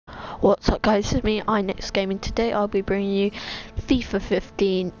What's up guys, it's me, iNext Gaming. Today I'll be bringing you FIFA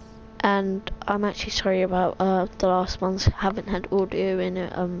 15 and I'm actually sorry about the last ones, haven't had audio in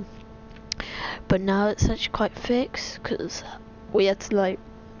it, but now it's actually quite fixed because we had to like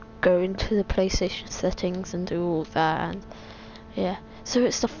go into the PlayStation settings and do all that, and yeah. So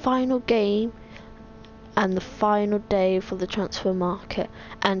it's the final game and the final day for the transfer market,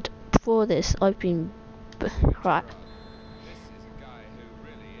 and before this I've been,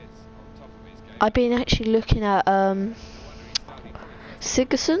 I've been actually looking at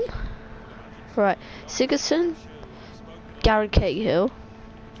Sigurdsson, Sigurdsson, Gary Cahill,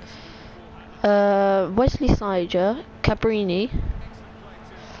 Wesley Sneijder, Cabrini,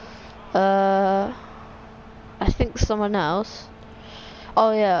 I think someone else.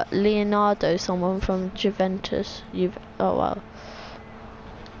 Oh yeah, Leonardo, someone from Juventus. Oh wow.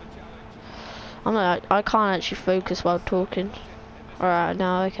 I can't actually focus while talking. Alright,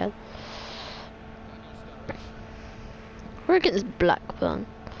 now I can. We're against Blackburn.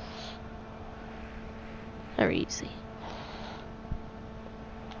 Very easy.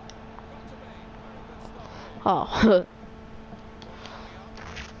 Oh,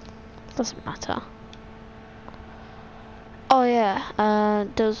 doesn't matter. Oh yeah,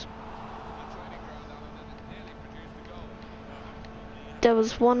 there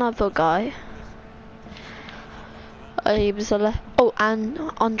was one other guy. He was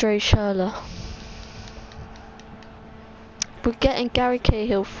and Andre Schürrle. We're getting Gary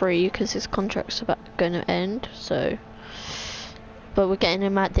Cahill free because his contract's going to end, so. But we're getting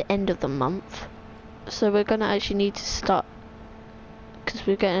him at the end of the month, so we're going to actually need to start because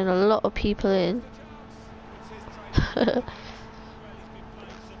we're getting a lot of people in.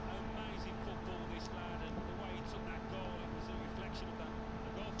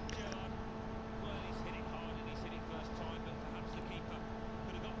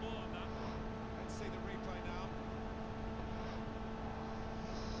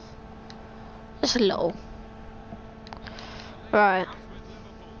 Just a little. Right.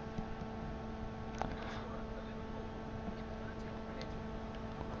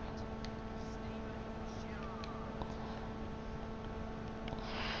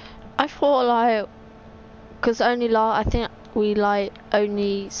 I thought like, because I think we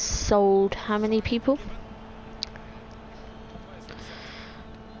only sold how many people?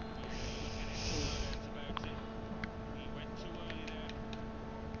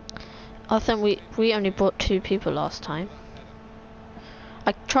 I think we only bought 2 people last time.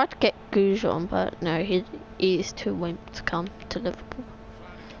 I tried to get Goujon, but no, he is too wimp to come to Liverpool.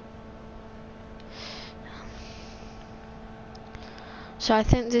 So I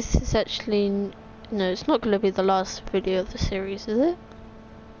think this is actually, no, it's not going to be the last video of the series, is it?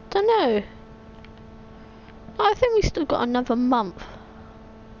 Don't know. I think we still got another month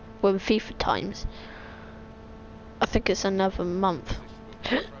when FIFA times. I think it's another month.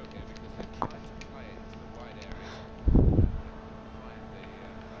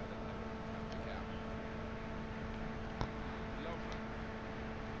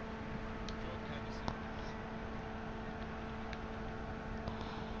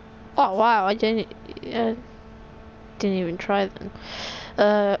 Oh wow, I didn't even try them.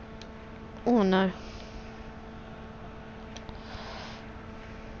 Oh no.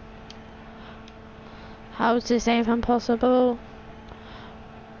 How is this even possible?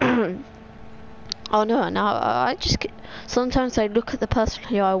 Oh no, now I just get, sometimes I look at the person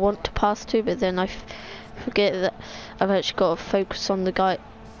who I want to pass to, but then I forget that I've actually got to focus on the guy.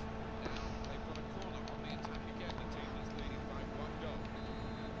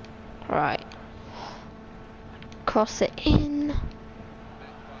 Right. Cross it in.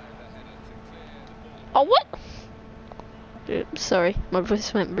 Oh what? Oops, sorry, my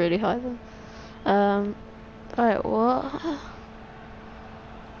voice went really high then. Right, what?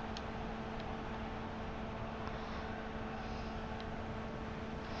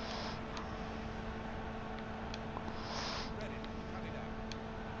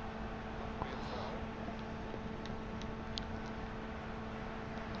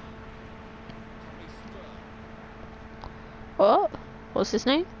 What? What's his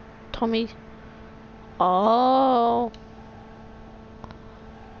name? Tommy. Oh.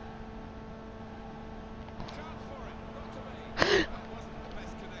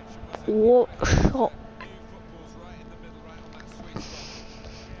 What shot?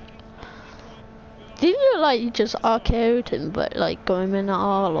 Did you look like you just RKO'd him, but like going in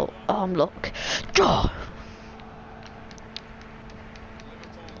arm lock?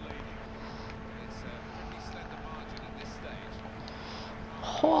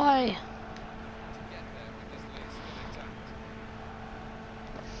 Why?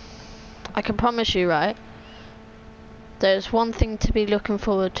 I can promise you, right? There's one thing to be looking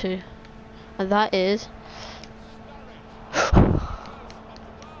forward to, and that is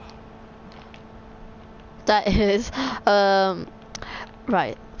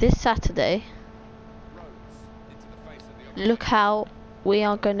right, this Saturday. Look how we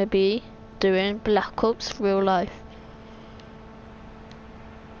are going to be doing Black Ops real life.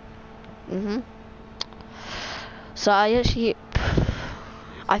 So I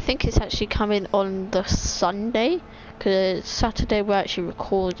think it's actually coming on the Sunday, because Saturday we're actually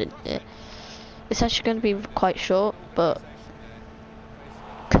recording it. It's actually going to be quite short, but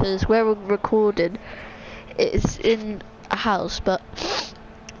because where we're recording, it's in a house, but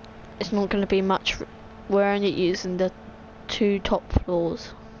it's not going to be much. We're only using the 2 top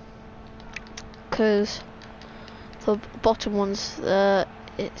floors, because the bottom ones,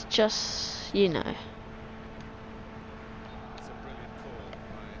 it's just, you know.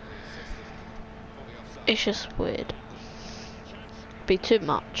 It's just weird. Be too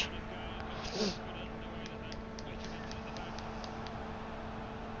much.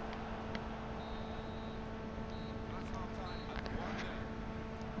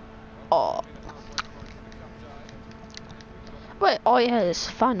 Oh. Wait, oh yeah, it's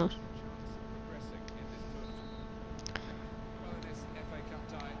finals.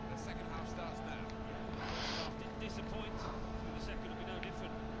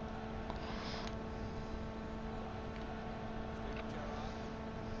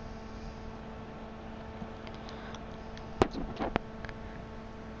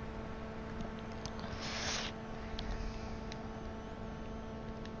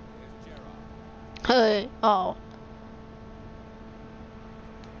 Hey, oh.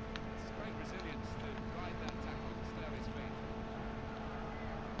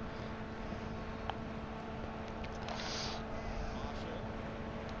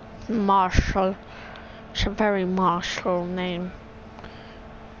 Marshall. It's a very martial name.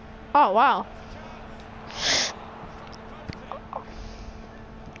 Oh wow.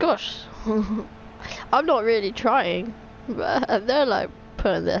 Gosh. I'm not really trying, but they're like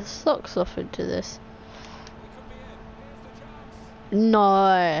putting their socks off into this.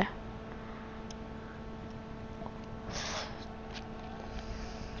 No.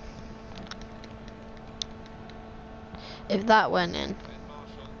 If that went in.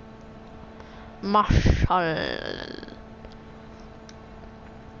 Marshall.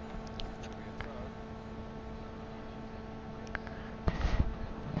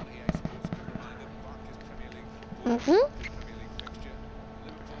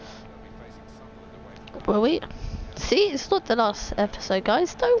 Will we? See, it's not the last episode,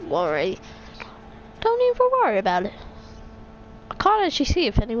 guys. Don't worry. Don't even worry about it. I can't actually see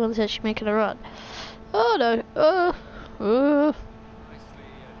if anyone's actually making a run. Oh no.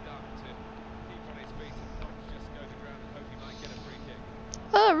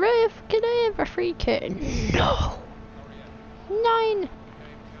 Oh, Riff, can I have a free kick? No. 9.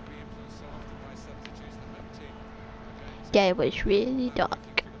 Yeah, it was really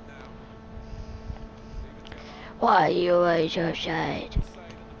dark. Why are you always offside?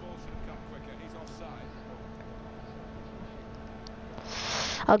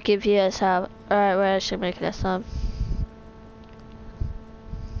 I'll give you a sub. Alright, we're actually making a sub.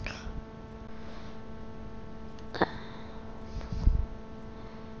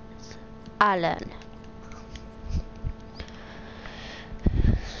 Alan.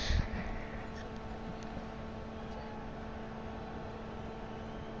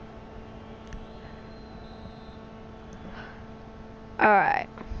 Alright.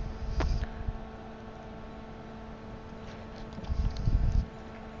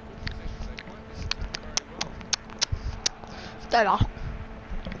 Stella.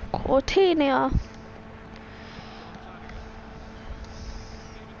 Cortinia.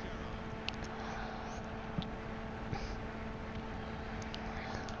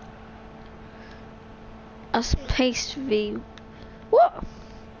 A space V. What?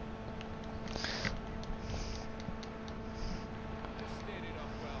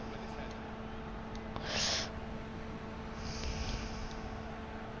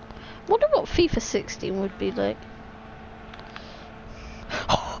 Wonder what FIFA 16 would be like.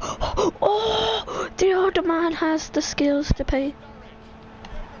 Oh, the other man has the skills to pay.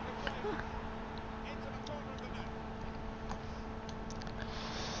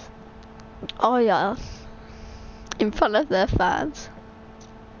 Oh yeah, in front of their fans.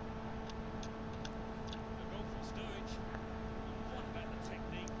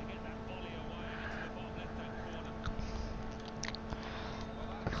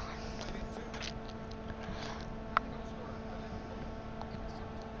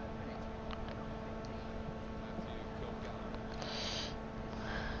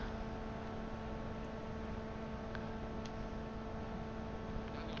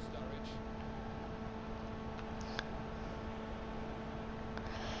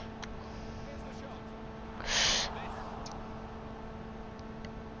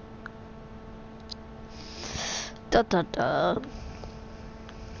 Da da da.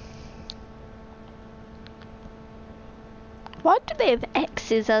 Why do they have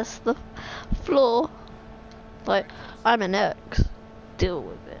X's as the floor? Like, I'm an X. Deal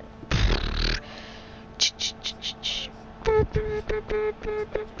with it.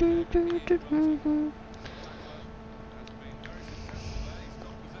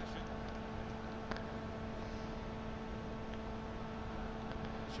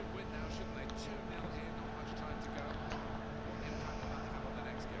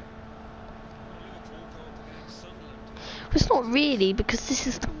 It's not really, because this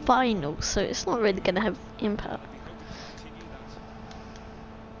is the final, so it's not really going to have impact.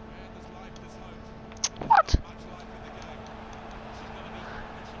 What?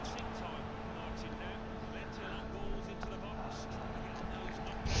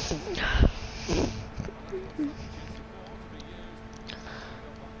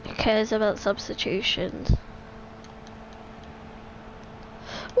 Who cares about substitutions?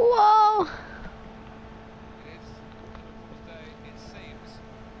 Whoa!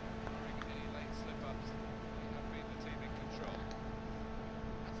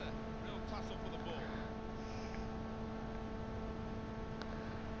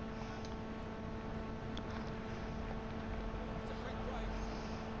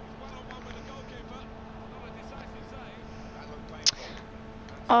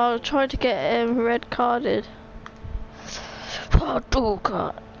 I'll try to get him red carded. Oh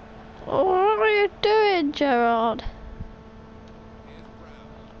God. What are you doing, Gerard?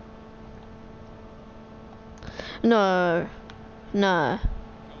 No. No.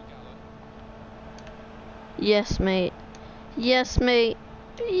 Yes, mate. Yes, mate.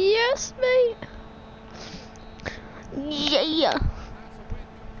 Yes, mate. Yeah.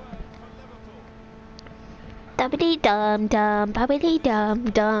 Dubbity dum dum, bubbity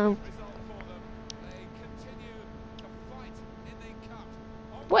dum dum.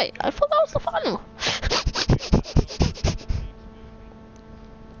 Wait, I thought that was the final.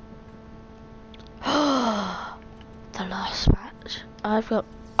 The last match. I've got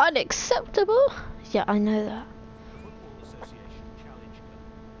unacceptable. Yeah, I know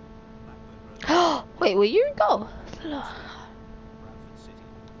that. Wait, were you in goal?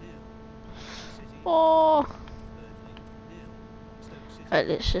 Oh. Right,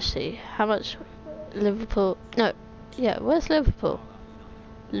 let's just see how much Liverpool. No, yeah, where's Liverpool?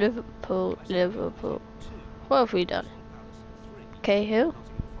 Liverpool. What have we done? Cahill?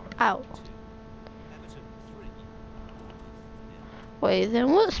 Out. Wait,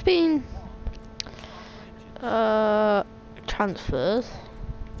 then what's been transfers?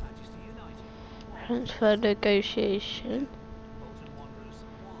 Transfer negotiation.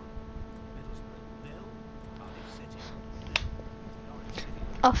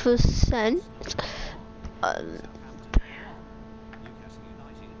 Offers sent.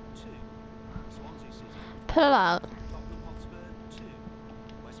 Pull out.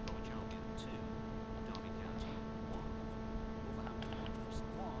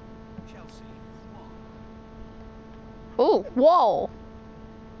 Oh, whoa.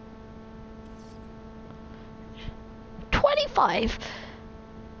 25.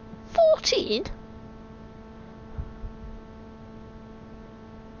 14.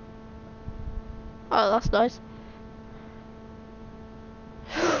 Oh, that's nice.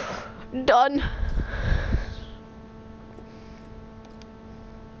 Done.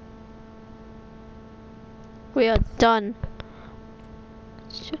 We are done.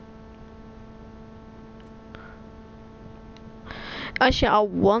 Actually, I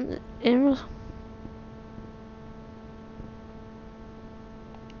want it.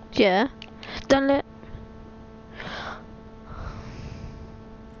 Yeah. Done it.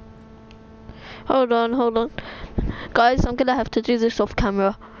 Hold on. Guys, I'm gonna have to do this off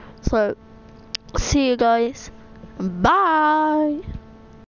camera. So, see you guys. Bye.